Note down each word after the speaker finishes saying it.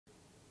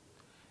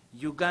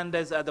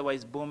Uganda's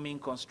otherwise booming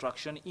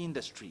construction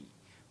industry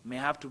may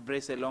have to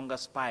brace a longer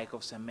spike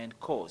of cement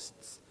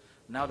costs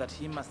now that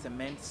Hima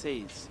Cement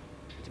says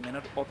it may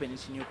not open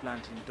its new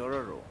plant in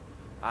Tororo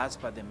as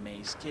per the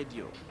May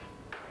schedule.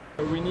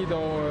 We need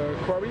our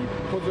quarry,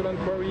 Pozolan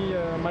quarry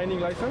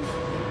mining license.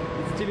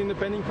 It's still in the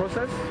pending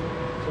process.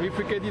 So if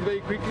we get it very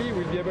quickly,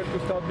 we'll be able to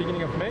start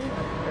beginning of May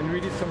and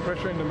release some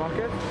pressure in the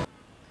market.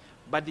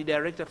 But the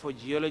Director for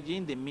Geology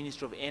in the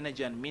Ministry of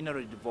Energy and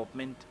Mineral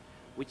Development,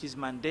 which is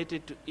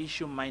mandated to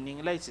issue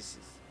mining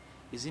licenses,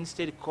 is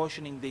instead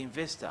cautioning the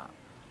investor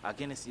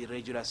against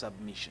irregular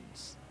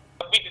submissions.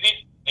 Submit this,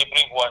 they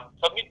bring one.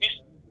 Submit this,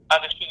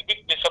 and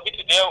they submit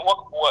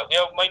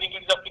their mining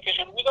lease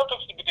application without a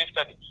feasibility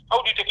study.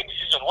 How do you take a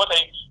decision? What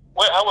impact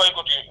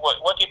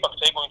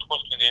are you going to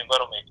cause to the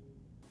environment?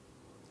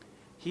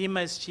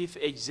 Hima's Chief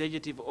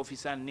Executive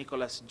Officer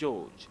Nicholas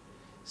George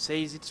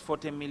says its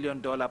 $40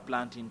 million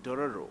plant in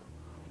Tororo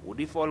would,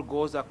 if all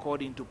goes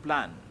according to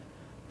plan,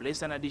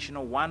 place an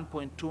additional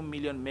 1.2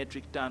 million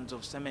metric tons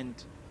of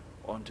cement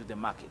onto the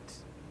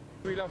market.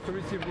 We'll have to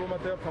receive raw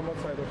material from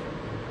outside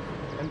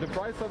also. And the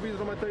price of this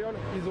raw material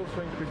is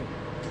also increasing.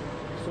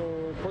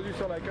 So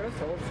producers like us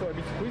are also a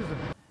bit squeezed.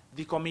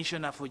 The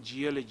Commissioner for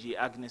Geology,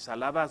 Agnes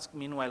Alaba, has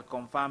meanwhile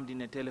confirmed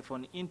in a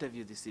telephone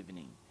interview this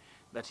evening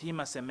that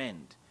Hima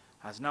Cement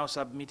has now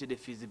submitted a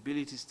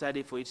feasibility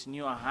study for its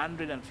new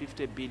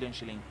 150 billion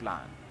shilling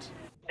plant.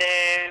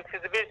 The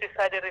feasibility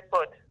study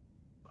report,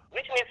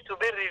 which needs to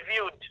be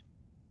reviewed,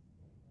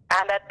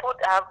 and I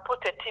have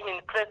put a team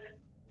in place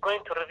going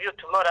to review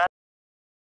tomorrow.